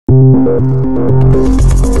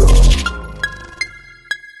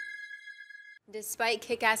Despite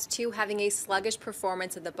Kick-Ass 2 having a sluggish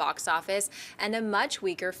performance at the box office and a much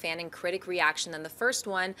weaker fan and critic reaction than the first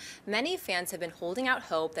one, many fans have been holding out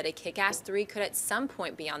hope that a Kick-Ass 3 could at some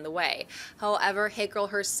point be on the way. However, Hit Girl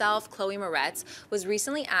herself, Chloë Moretz, was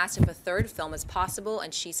recently asked if a third film is possible,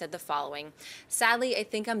 and she said the following: "Sadly, I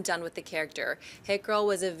think I'm done with the character. Hit Girl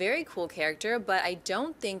was a very cool character, but I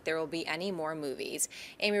don't think there will be any more movies."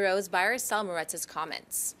 Amy Rose, buy or sell Moretz's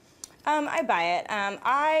comments? I buy it.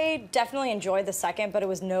 I definitely enjoyed the second, but it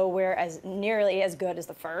was nowhere nearly as good as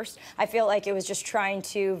the first. I feel like it was just trying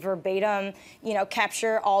to verbatim,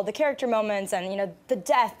 capture all the character moments and, the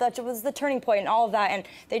death, that was the turning point and all of that. And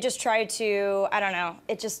they just tried to, I don't know,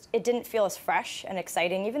 it didn't feel as fresh and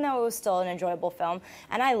exciting, even though it was still an enjoyable film.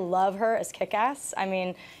 And I love her as Kick-Ass. I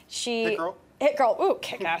mean, Hit Girl? Hit Girl, ooh,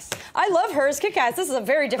 Kick-Ass. I love her as Kick-Ass. This is a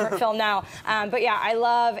very different film now. But yeah, I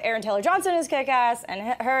love Aaron Taylor-Johnson as Kick-Ass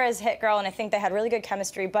and her as Hit Girl, and I think they had really good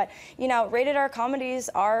chemistry. But, rated R comedies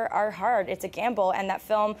are hard. It's a gamble, and that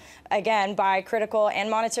film, again, by critical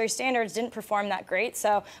and monetary standards, didn't perform that great,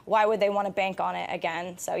 so why would they want to bank on it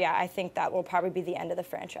again? So yeah, I think that will probably be the end of the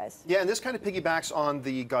franchise. Yeah, and this kind of piggybacks on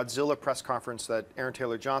the Godzilla press conference that Aaron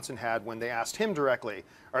Taylor-Johnson had when they asked him directly,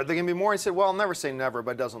 are there going to be more? He said, well, I'll never say never,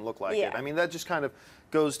 but it doesn't look like it. I mean, that just kind of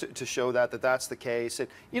goes to show that that's the case. And,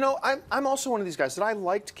 I'm also one of these guys that I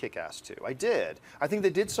liked Kick-Ass 2. I did. I think they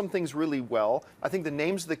did some things really well. I think the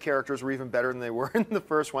names of the characters were even better than they were in the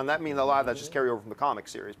first one. That means a lot of that just carry over from the comic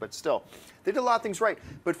series, but still, they did a lot of things right.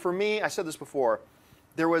 But for me, I said this before,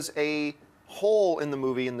 there was a hole in the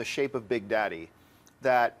movie in the shape of Big Daddy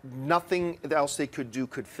that nothing else they could do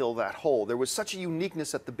could fill that hole. There was such a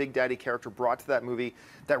uniqueness that the Big Daddy character brought to that movie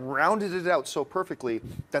that rounded it out so perfectly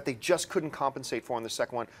that they just couldn't compensate for in the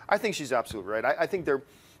second one. I think she's absolutely right. I think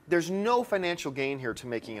there's no financial gain here to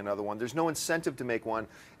making another one. There's no incentive to make one.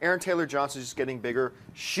 Aaron Taylor-Johnson is just getting bigger.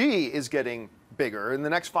 She is getting bigger. In the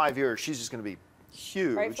next 5 years, she's just going to be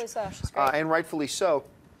huge. Rightfully so. She's great. And rightfully so.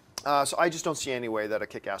 So I just don't see any way that a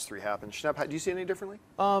Kick-Ass 3 happens. Schnepp, do you see it any differently?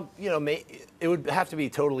 It would have to be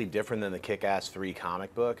totally different than the Kick-Ass 3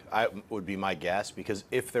 comic book, would be my guess, because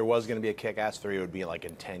if there was going to be a Kick-Ass 3, it would be like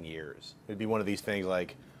in 10 years. It would be one of these things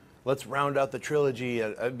like, let's round out the trilogy,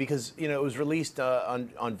 because, it was released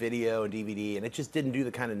on video and DVD, and it just didn't do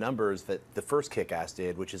the kind of numbers that the first Kick-Ass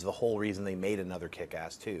did, which is the whole reason they made another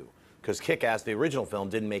Kick-Ass 2. Because Kick-Ass, the original film,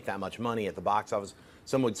 didn't make that much money at the box office.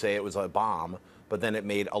 Some would say it was a bomb, but then it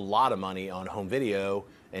made a lot of money on home video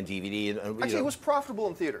and DVD. Actually, it was profitable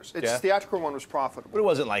in theaters. Its theatrical one was profitable. But it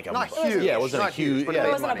wasn't like not huge. Yeah, it wasn't not huge. But it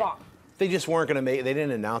it wasn't a bomb. They just weren't going to make. They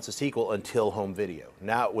didn't announce a sequel until home video.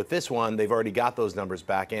 Now with this one, they've already got those numbers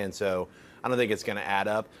back in, so I don't think it's going to add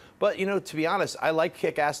up. But to be honest, I like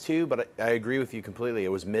Kick-Ass 2, but I agree with you completely.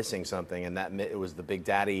 It was missing something, and it was the Big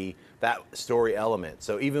Daddy, that story element.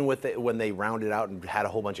 So even with when they rounded out and had a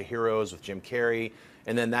whole bunch of heroes with Jim Carrey,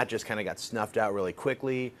 and then that just kind of got snuffed out really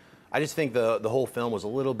quickly. I just think the whole film was a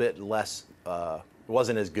little bit less,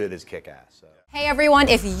 wasn't as good as Kick-Ass. So. Hey everyone,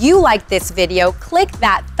 if you liked this video, click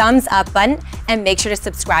that thumbs up button and make sure to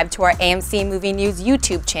subscribe to our AMC Movie News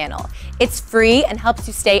YouTube channel. It's free and helps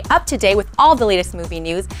you stay up to date with all the latest movie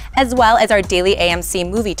news, as well as our daily AMC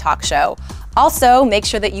movie talk show. Also, make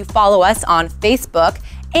sure that you follow us on Facebook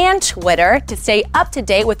and Twitter to stay up to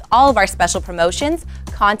date with all of our special promotions,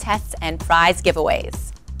 contests, and prize giveaways.